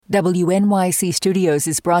WNYC Studios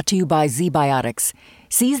is brought to you by ZBiotics.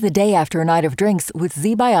 Seize the day after a night of drinks with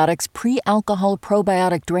ZBiotics pre-alcohol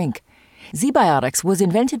probiotic drink. ZBiotics was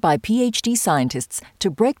invented by PhD scientists to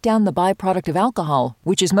break down the byproduct of alcohol,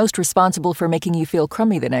 which is most responsible for making you feel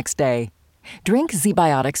crummy the next day. Drink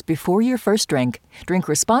ZBiotics before your first drink, drink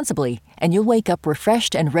responsibly, and you'll wake up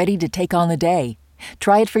refreshed and ready to take on the day.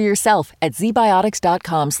 Try it for yourself at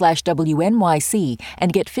zbiotics.com/WNYC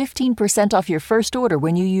and get 15% off your first order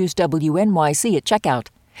when you use WNYC at checkout.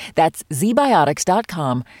 That's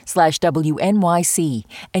zbiotics.com/WNYC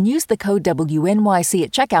and use the code WNYC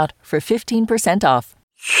at checkout for 15% off.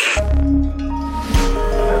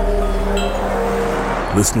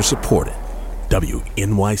 Listener supported.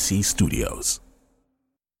 WNYC Studios.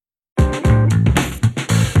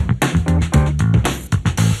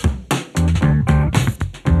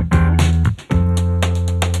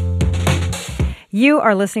 You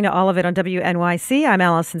are listening to All of It on WNYC. I'm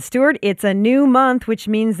Allison Stewart. It's a new month, which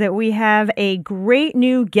means that we have a great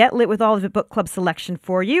new Get Lit with All of It book club selection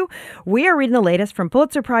for you. We are reading the latest from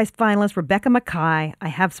Pulitzer Prize finalist Rebecca Makkai. I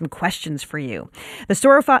have some questions for you. The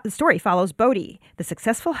story follows Bodhi, the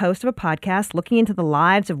successful host of a podcast looking into the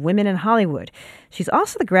lives of women in Hollywood. She's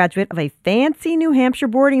also the graduate of a fancy New Hampshire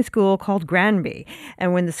boarding school called Granby.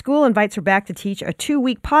 And when the school invites her back to teach a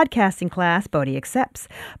 2-week podcasting class, Bodhi accepts.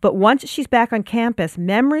 But once she's back on campus,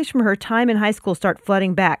 memories from her time in high school start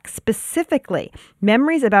flooding back, specifically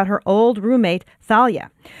memories about her old roommate,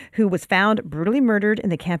 Thalia, who was found brutally murdered in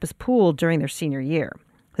the campus pool during their senior year.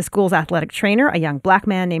 The school's athletic trainer, a young black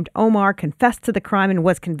man named Omar, confessed to the crime and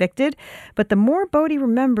was convicted. But the more Bodhi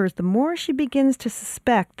remembers, the more she begins to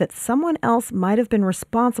suspect that someone else might have been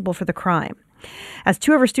responsible for the crime. As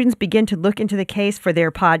two of her students begin to look into the case for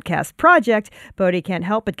their podcast project, Bodhi can't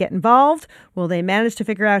help but get involved. Will they manage to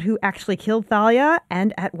figure out who actually killed Thalia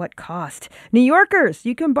and at what cost? New Yorkers,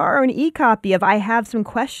 you can borrow an e-copy of I Have Some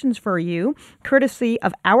Questions for You, courtesy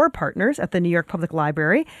of our partners at the New York Public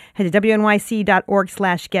Library. Head to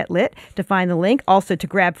wnyc.org/getlit to find the link. Also to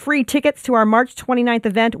grab free tickets to our March 29th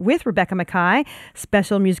event with Rebecca Makkai.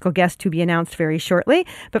 Special musical guest to be announced very shortly.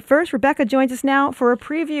 But first, Rebecca joins us now for a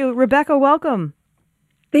preview. Rebecca, welcome.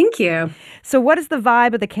 Thank you. So what is the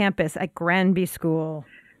vibe of the campus at Granby School?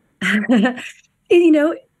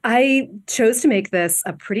 I chose to make this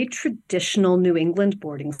a pretty traditional New England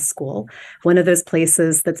boarding school, one of those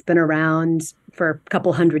places that's been around for a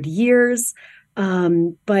couple hundred years.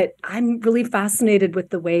 But I'm really fascinated with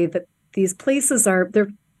the way that these places they're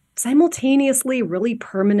simultaneously really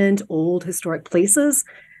permanent, old, historic places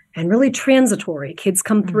and really transitory. Kids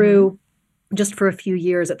come through just for a few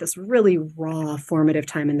years at this really raw, formative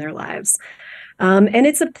time in their lives. And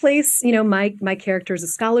it's a place, my character is a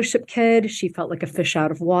scholarship kid. She felt like a fish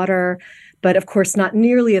out of water, but of course, not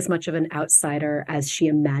nearly as much of an outsider as she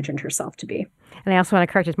imagined herself to be. And I also want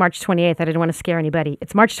to correct, it's March 28th. I didn't want to scare anybody.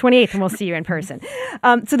 It's March 28th, and we'll see you in person.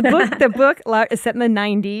 So the book is set in the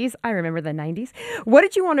 90s. I remember the 90s. What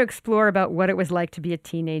did you want to explore about what it was like to be a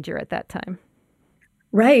teenager at that time?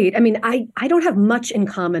 Right. I mean, I don't have much in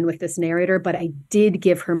common with this narrator, but I did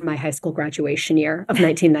give her my high school graduation year of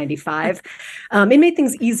 1995. It made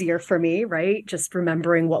things easier for me, right? Just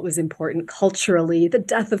remembering what was important culturally, the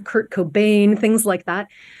death of Kurt Cobain, things like that.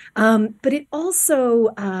 But it also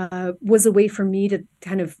was a way for me to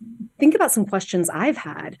kind of think about some questions I've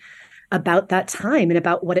had about that time and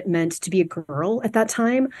about what it meant to be a girl at that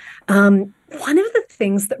time. One of the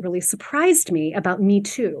things that really surprised me about Me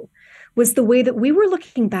Too was the way that we were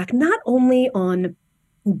looking back not only on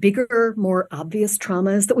bigger, more obvious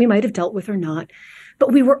traumas that we might have dealt with or not,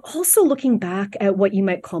 but we were also looking back at what you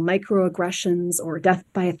might call microaggressions or death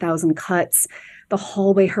by a thousand cuts, the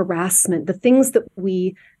hallway harassment, the things that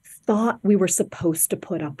we thought we were supposed to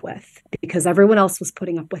put up with because everyone else was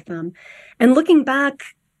putting up with them. And looking back,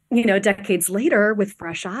 decades later with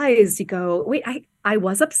fresh eyes, you go, wait, I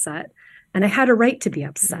was upset and I had a right to be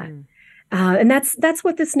upset. And that's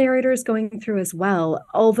what this narrator is going through as well.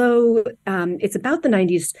 Although it's about the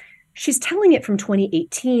 90s, she's telling it from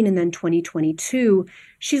 2018 and then 2022.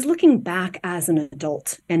 She's looking back as an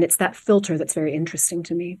adult, and it's that filter that's very interesting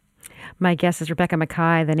to me. My guest is Rebecca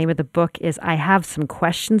Makkai. The name of the book is I Have Some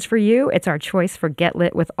Questions for You. It's our choice for Get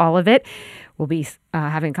Lit with All of It. We'll be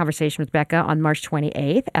having a conversation with Becca on March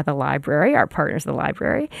 28th at the library, our partners at the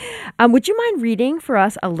library. Would you mind reading for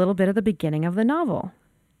us a little bit of the beginning of the novel?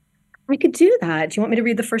 We could do that. Do you want me to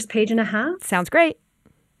read the first page and a half? Sounds great.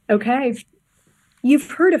 Okay.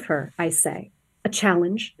 You've heard of her, I say, a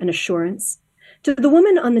challenge, an assurance, to the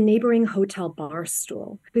woman on the neighboring hotel bar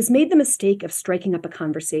stool who's made the mistake of striking up a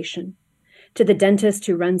conversation, to the dentist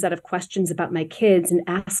who runs out of questions about my kids and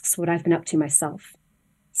asks what I've been up to myself.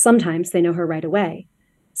 Sometimes they know her right away.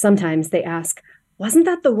 Sometimes they ask, wasn't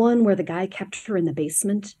that the one where the guy kept her in the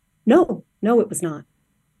basement? No, it was not.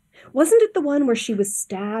 Wasn't it the one where she was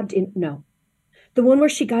stabbed in? No. The one where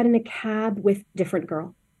she got in a cab with different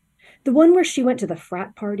girl. The one where she went to the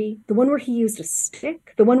frat party. The one where he used a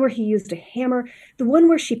stick. The one where he used a hammer. The one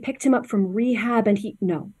where she picked him up from rehab and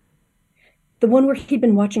no. The one where he'd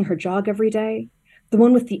been watching her jog every day. The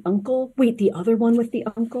one with the uncle. Wait, the other one with the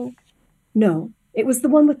uncle? No, it was the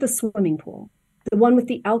one with the swimming pool. The one with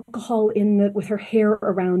the alcohol with her hair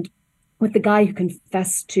around, with the guy who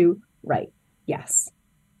confessed to, right, yes.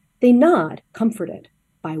 They nod, comforted.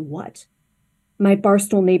 By what? My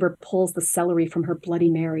barstool neighbor pulls the celery from her Bloody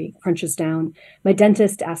Mary, crunches down. My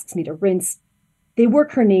dentist asks me to rinse. They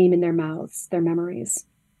work her name in their mouths, their memories.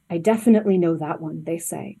 I definitely know that one, they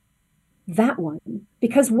say. That one,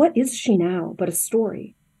 because what is she now but a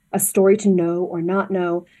story? A story to know or not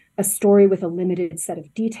know, a story with a limited set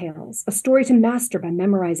of details, a story to master by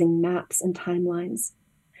memorizing maps and timelines.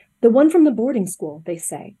 The one from the boarding school, they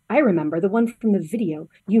say. I remember the one from the video.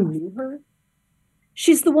 You knew her?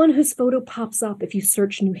 She's the one whose photo pops up if you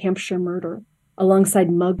search New Hampshire murder,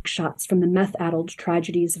 alongside mug shots from the meth-addled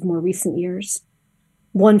tragedies of more recent years.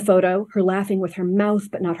 One photo, her laughing with her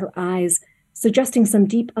mouth but not her eyes, suggesting some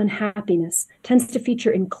deep unhappiness, tends to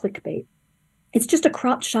feature in clickbait. It's just a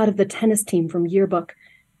cropped shot of the tennis team from Yearbook.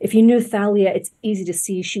 If you knew Thalia, it's easy to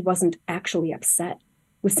see she wasn't actually upset,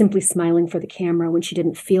 was simply smiling for the camera when she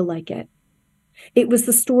didn't feel like it. It was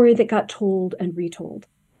the story that got told and retold.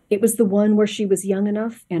 It was the one where she was young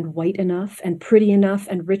enough and white enough and pretty enough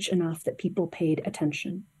and rich enough that people paid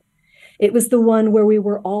attention. It was the one where we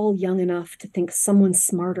were all young enough to think someone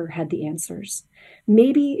smarter had the answers.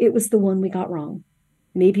 Maybe it was the one we got wrong.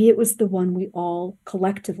 Maybe it was the one we all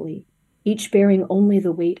collectively, each bearing only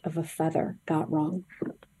the weight of a feather, got wrong.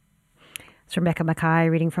 It's Rebecca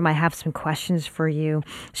Makkai reading from I Have Some Questions for You.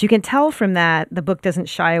 So you can tell from that the book doesn't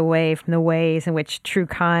shy away from the ways in which true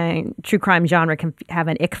crime genre can have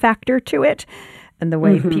an ick factor to it, and the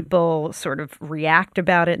way people sort of react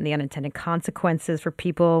about it and the unintended consequences for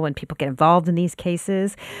people when people get involved in these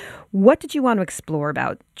cases. What did you want to explore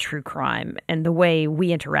about true crime and the way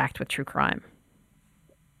we interact with true crime?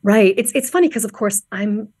 Right. It's funny because, of course,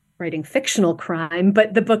 I'm writing fictional crime,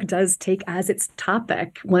 but the book does take as its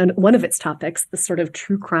topic, one of its topics, the sort of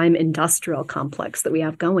true crime industrial complex that we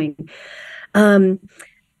have going.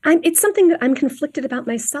 It's something that I'm conflicted about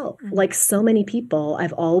myself. Like so many people,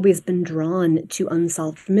 I've always been drawn to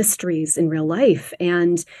unsolved mysteries in real life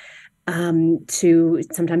and to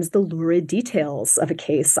sometimes the lurid details of a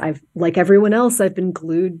case. Like everyone else, I've been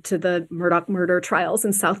glued to the Murdaugh murder trials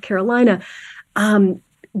in South Carolina.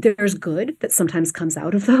 There's good that sometimes comes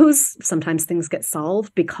out of those. Sometimes things get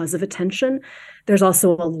solved because of attention. There's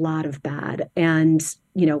also a lot of bad. And,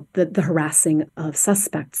 the harassing of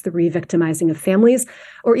suspects, the re-victimizing of families,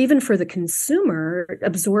 or even for the consumer,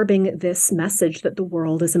 absorbing this message that the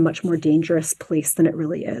world is a much more dangerous place than it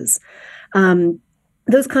really is.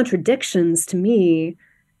 Those contradictions to me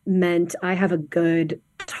meant I have a good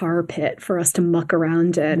tar pit for us to muck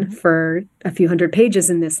around in for a few hundred pages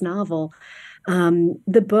in this novel.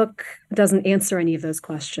 The book doesn't answer any of those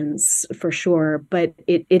questions for sure, but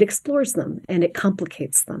it explores them and it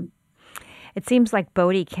complicates them. It seems like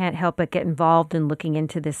Bodhi can't help but get involved in looking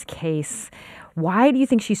into this case. Why do you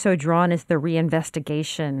think she's so drawn as the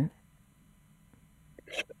reinvestigation?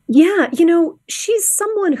 Yeah, she's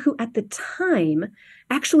someone who at the time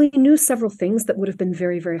actually knew several things that would have been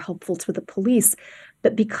very, very helpful to the police.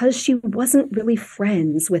 But because she wasn't really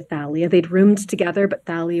friends with Thalia, they'd roomed together, but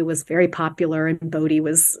Thalia was very popular and Bodhi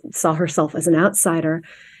saw herself as an outsider.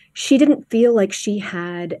 She didn't feel like she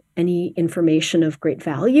had any information of great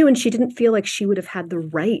value, and she didn't feel like she would have had the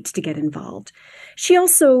right to get involved. She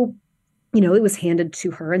also, it was handed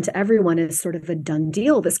to her and to everyone as sort of a done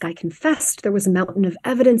deal. This guy confessed. There was a mountain of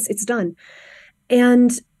evidence. It's done.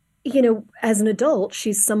 And, as an adult,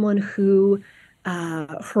 she's someone who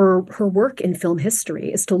her work in film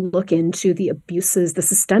history is to look into the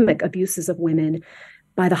systemic abuses of women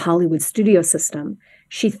by the Hollywood studio system.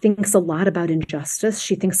 She thinks a lot about injustice.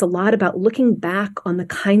 She thinks a lot about looking back on the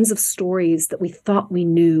kinds of stories that we thought we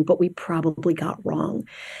knew, but we probably got wrong.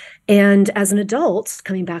 And as an adult,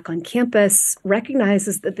 coming back on campus,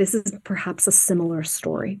 recognizes that this is perhaps a similar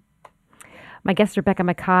story. My guest, Rebecca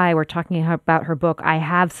Makkai, we're talking about her book, I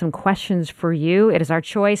Have Some Questions for You. It is our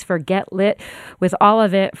choice for Get Lit with all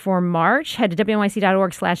of it for March. Head to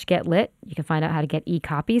wnyc.org/getlit. You can find out how to get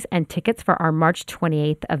e-copies and tickets for our March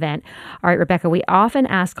 28th event. All right, Rebecca, we often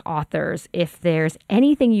ask authors if there's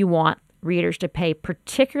anything you want readers to pay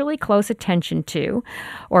particularly close attention to,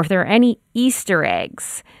 or if there are any Easter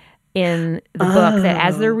eggs in the book that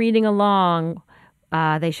as they're reading along,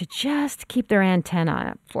 they should just keep their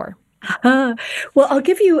antenna up for. Well, I'll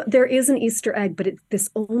give you, there is an Easter egg, but this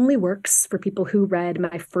only works for people who read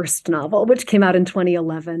my first novel, which came out in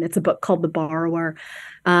 2011. It's a book called The Borrower.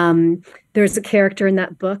 There's a character in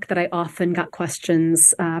that book that I often got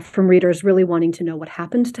questions from readers really wanting to know what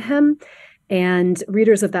happened to him. And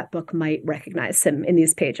readers of that book might recognize him in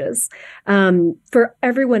these pages. For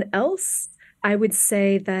everyone else, I would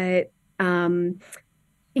say that,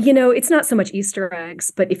 it's not so much Easter eggs,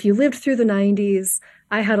 but if you lived through the 90s,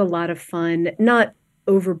 I had a lot of fun, not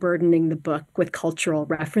overburdening the book with cultural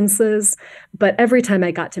references, but every time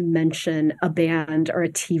I got to mention a band or a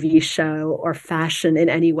TV show or fashion in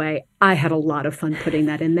any way, I had a lot of fun putting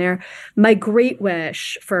that in there. My great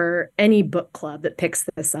wish for any book club that picks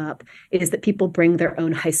this up is that people bring their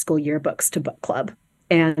own high school yearbooks to book club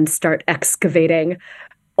and start excavating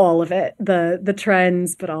all of it, the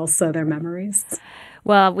trends, but also their memories.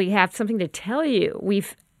 Well, we have something to tell you.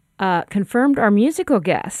 We've confirmed our musical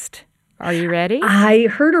guest. Are you ready? I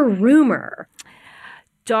heard a rumor.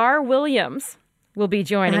 Dar Williams will be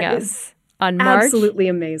joining us on March absolutely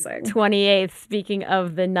amazing 28th. Speaking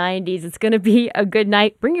of the 90s, it's going to be a good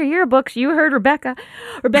night. Bring your yearbooks. You heard Rebecca.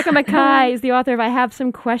 Rebecca Makkai is the author of I Have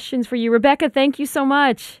Some Questions for You. Rebecca, thank you so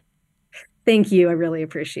much. Thank you. I really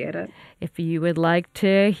appreciate it. If you would like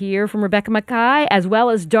to hear from Rebecca Makkai, as well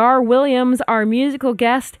as Dar Williams, our musical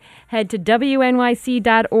guest, head to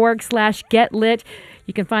wnyc.org/getlit.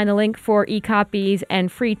 You can find the link for e-copies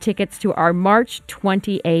and free tickets to our March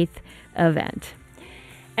 28th event.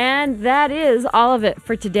 And that is all of it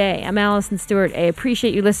for today. I'm Allison Stewart. I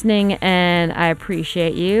appreciate you listening, and I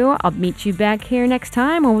appreciate you. I'll meet you back here next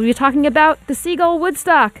time when we'll be talking about the Seagull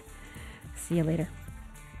Woodstock. See you later.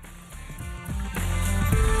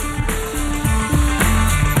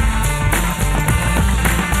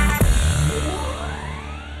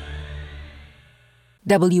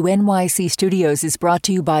 WNYC Studios is brought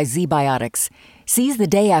to you by ZBiotics. Seize the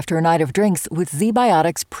day after a night of drinks with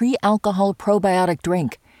ZBiotics pre-alcohol probiotic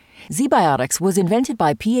drink. ZBiotics was invented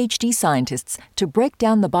by PhD scientists to break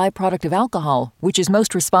down the byproduct of alcohol, which is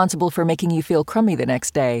most responsible for making you feel crummy the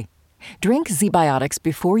next day. Drink ZBiotics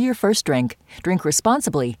before your first drink, drink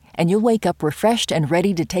responsibly, and you'll wake up refreshed and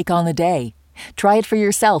ready to take on the day. Try it for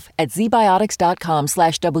yourself at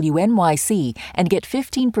zbiotics.com/WNYC and get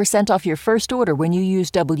 15% off your first order when you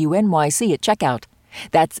use WNYC at checkout.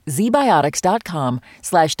 That's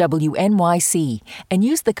zbiotics.com/WNYC and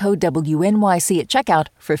use the code WNYC at checkout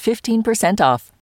for 15% off.